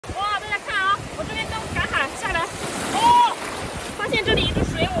现这里一只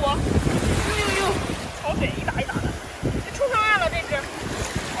水母，呦，潮水一打一打的，就冲上岸了这只。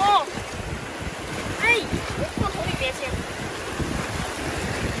哦，哎，我放桶里面先。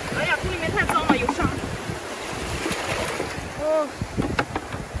哎呀，桶里面太脏了，有沙。哦，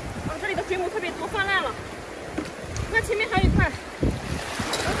啊，这里的水母特别多，泛滥了。看前面还有一块，然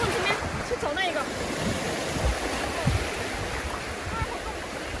后前面去找那一个。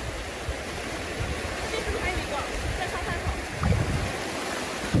这边是不是还有一个在沙滩上？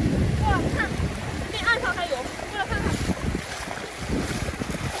哇，看，这边岸上还有，过来看看。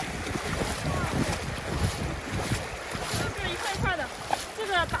都是一块一块的，这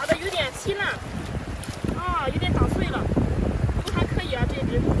个打的有点稀烂，啊，有点打碎了，不过还可以啊，这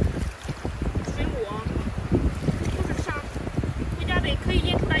只水母啊，都是沙，回家得可以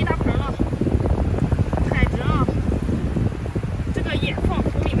腌出来一大盆了。海蜇啊，这个也放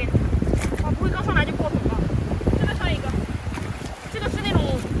桶里面，啊，不会刚上来就爆桶吧？这个还有一个，这个是那种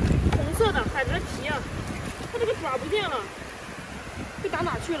红色的海蜇皮啊，它这个爪不见了，被打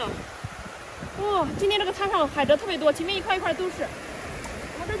哪去了？哦，今天这个滩上海蜇特别多，前面一块一块都是。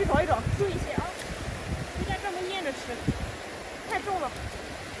我们再去找一找，收一些啊，回家专门腌着吃，太重了。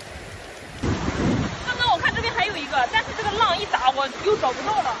刚刚我看这边还有一个，但是这个浪一打，我又找不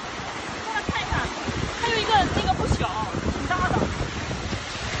到了。过来看一看，还有一个那个不小，挺大的。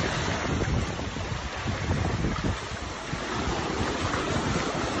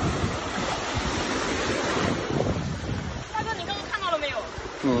大哥，你刚刚看到了没有？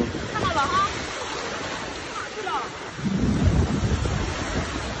看到了哈。哪去了？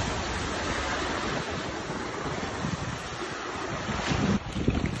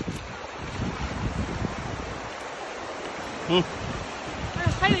哎，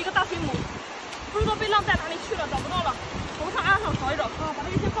还有一个大水母，不知道被浪带哪里去了，找不到了。我们上岸上找一找啊，把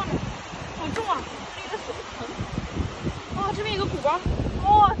这个先放着，好重啊，这个手疼。啊，这边有个鼓包，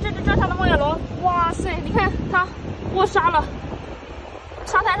哦，这只站上的望远螺，哇塞，你看它握沙了，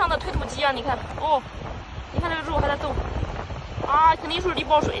沙滩上的推土机啊，你看，哦，你看这个肉还在动，啊，肯定是一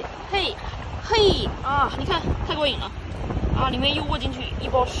包水，嘿，嘿，啊，你看太过瘾了，啊，里面又握进去一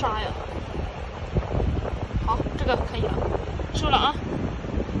包沙呀。好，这个可以了，收了啊！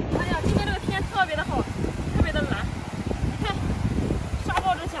哎呀，今天这个天特别的好，特别的蓝。你看，沙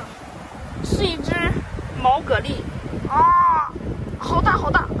包之下是一只毛蛤蜊啊，好大好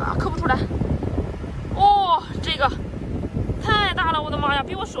大啊，刻不出来。哦，这个太大了，我的妈呀，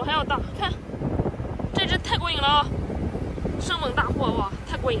比我手还要大。看，这只太过瘾了啊！生猛大货哇，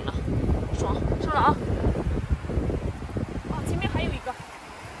太过瘾了，爽，收了啊！啊，前面还有一个。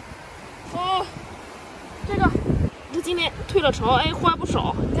哦。这个这今天退了潮，哎，货还不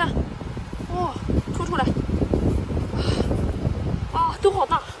少，你看，哦，凸出来，啊，都好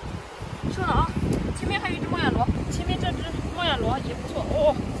大，收了啊！前面还有一只望远螺，前面这只望远螺也不错，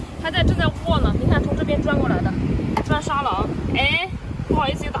哦，正在握呢，你看从这边钻过来的，钻沙了啊！哎，不好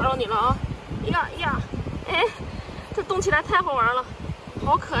意思又打扰你了啊！呀，哎，这动起来太好玩了，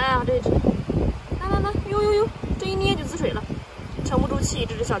好可爱啊这只！来，呦，这一捏就滋水了，沉不住气，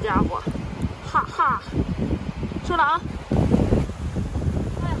这只小家伙。哈哈，收了啊！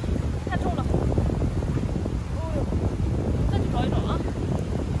哎呀，太重了。哦呦，再去找一找啊！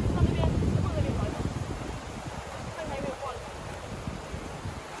到那边放那边找一找，看看有没有挂的。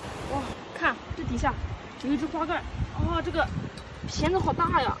哇，看这底下有一只花盖，哇，这个钳子好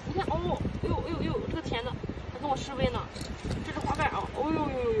大呀！你看，哦，呦，这个钳子还跟我示威呢。这只花盖啊，哦呦，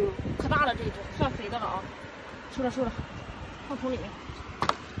可大了这一只，算肥的了啊！收了，放桶里面。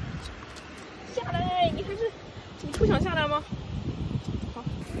下来，你不想下来吗？好，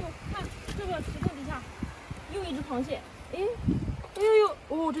看这个石头底下又一只螃蟹，哎呦，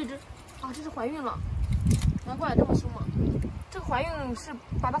哦，这只怀孕了，难怪这么凶猛。这个怀孕是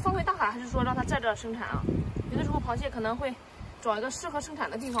把它放回大海，还是说让它在这生产啊？有的时候螃蟹可能会找一个适合生产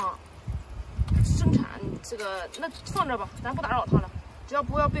的地方生产，这个那放这吧，咱不打扰它了，只要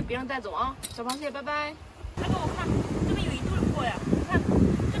不要被别人带走啊。小螃蟹，拜拜。来给我看，这边有一对货呀，你看，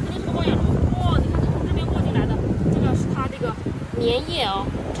这肯定是个望远螺。哦，你看它从这边握进来的，这个是它这个粘液啊，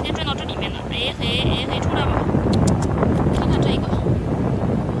直接钻到这里面的。哎嘿，出来吧！看看这个，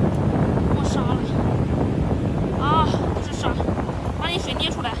握沙了啊，都是沙，把你水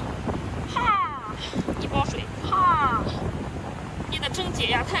捏出来，哈，一包水，哈，捏的真解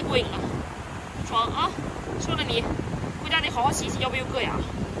压，太过瘾了，爽啊！收了你，回家得好好洗洗，要不又硌牙。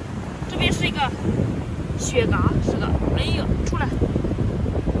这边是一个雪蛤，是的，哎呦，出来！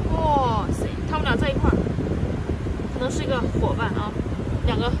哇塞，他们俩在一块儿，可能是一个伙伴啊，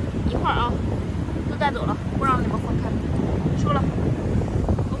两个一块儿啊，都带走了，不让你们分开。收了。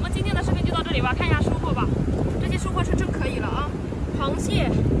我们今天的视频就到这里吧，看一下收获吧，这些收获是真可以了啊。螃蟹、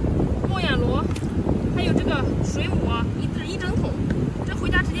墨眼螺，还有这个水母啊，一整桶，这回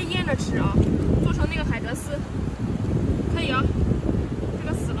家直接腌着吃啊，做成那个海蜇丝，可以啊。这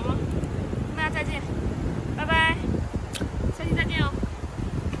个死了吗？大家再见，拜拜，下期再见哦。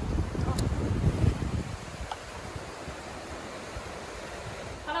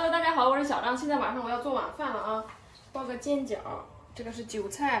Hello， 大家好，我是小张，现在晚上我要做晚饭了啊，包个煎饺，这个是韭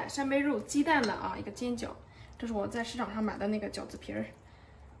菜、扇贝肉、鸡蛋的啊一个煎饺，这是我在市场上买的那个饺子皮儿，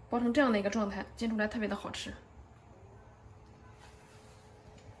包成这样的一个状态，煎出来特别的好吃。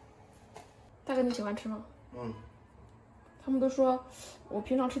大哥，你喜欢吃吗？他们都说我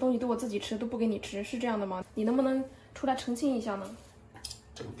平常吃东西都我自己吃，都不给你吃，是这样的吗？你能不能出来澄清一下呢？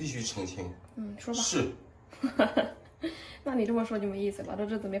这个必须澄清。说吧。是。那你这么说就没意思了，这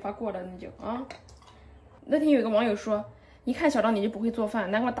日子没法过了，你就啊。那天有一个网友说，一看小张你就不会做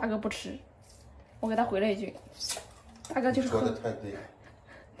饭，难怪大哥不吃。我给他回了一句，大哥就是说的太对了。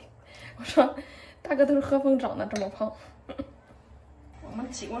我说，大哥都是喝风长的，这么胖。我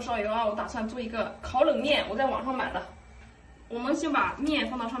们起锅烧油啊，我打算做一个烤冷面，我在网上买的。我们先把面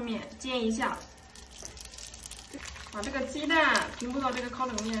放到上面煎一下，把这个鸡蛋平铺到这个烤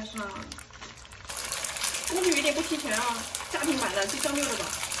冷面上。工具有点不齐全啊，家庭版的就将就着吧。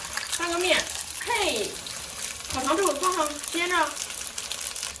翻个面，嘿，烤长之后放上煎着。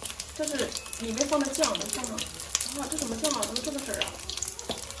这是里面放的酱，能看吗？啊，这什么酱啊？怎么这个色儿啊？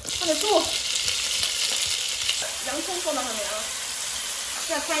放点醋，洋葱放到上面啊。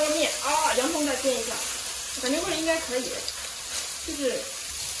再翻个面啊，洋葱再煎一下，感觉味儿应该可以，就是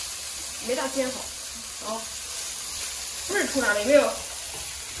没大煎好。好，味儿出来了，有没有？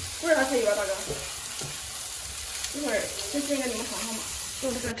味儿还可以吧，大哥？一会儿先煎给你们尝尝吧，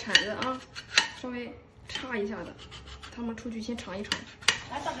用这个铲子啊，稍微插一下的，他们出去先尝一尝。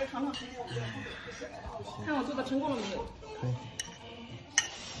来，大哥尝尝，看我做的成功了没有？可以。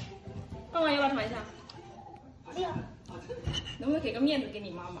爸爸要不要尝一下？要。能不能给个面子给你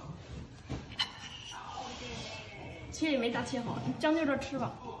妈妈？切也没咋切好，你将就着吃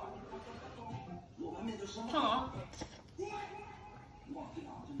吧。烫啊！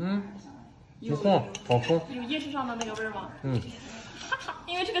不错，好吃。有夜市上的那个味儿吗？哈哈，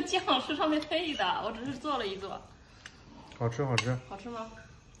因为这个酱是上面配的，我只是做了一做。好吃，好吃。好吃吗？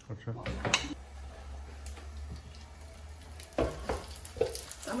好吃。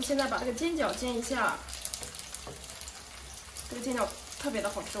咱们现在把这个煎饺煎一下。这个煎饺特别的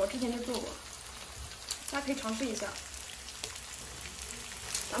好吃，我之前就做过，大家可以尝试一下。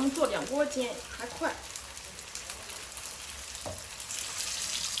咱们做2锅煎还快。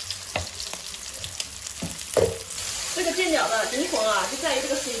这个煎饺的灵魂啊，就在于这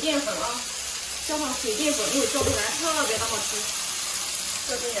个水淀粉啊，加上水淀粉，一会儿做出来特别的好吃。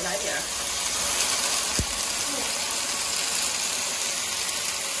这边也来点儿。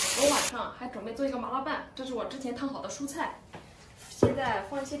我晚上还准备做一个麻辣拌，这是我之前烫好的蔬菜。现在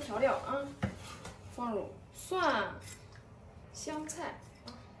放一些调料啊，放入蒜、香菜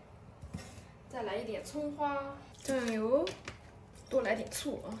啊，再来一点葱花、酱油，多来点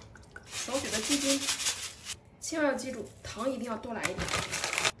醋啊，少许的鸡精，千万要记住，糖一定要多来一点，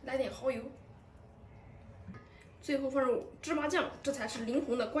来点蚝油，最后放入芝麻酱，这才是灵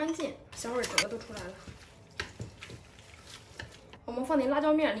魂的关键，香味整个都出来了。我们放点辣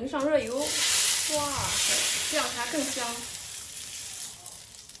椒面，淋上热油，哇塞，这样才更香。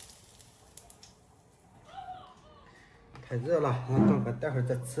太热了，我等会待会儿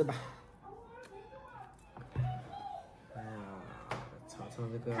再吃吧。哎呀，尝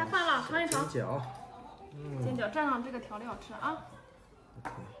尝这个开饭了，尝一尝煎饺。煎饺蘸上这个调料吃啊，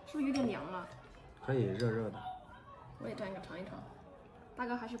是不是有点凉了？可以，热热的。我也蘸一个尝一尝。大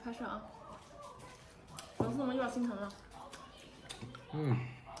哥还是拍摄啊，粉丝们又要心疼了。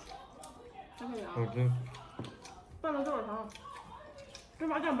还可以啊。好吃。拌了多少糖？芝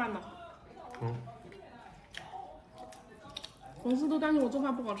麻酱拌的。粉丝都担心我做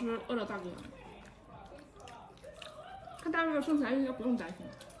饭不好吃，饿着大哥。看大哥的身材应该不用担心，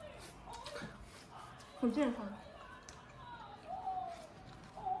很健康。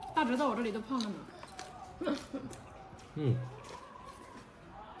大侄到我这里都胖了呢。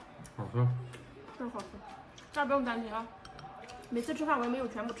好吃。真好吃，大家不用担心啊。每次吃饭我也没有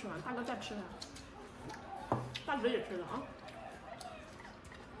全部吃完，大哥再吃呢。大侄也吃了啊。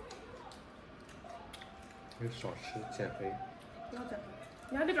你少吃，减肥。不要减肥，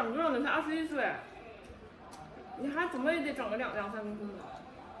你还得长个呢，你才21岁，你还怎么也得长个2、3公分的。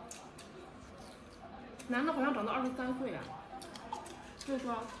男的好像长到23岁呀，所以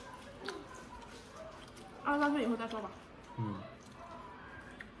说23岁以后再说吧。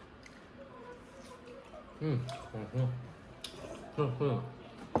好吃。会。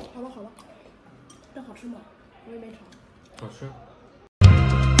好了好了，这好吃吗？我也没尝。好吃。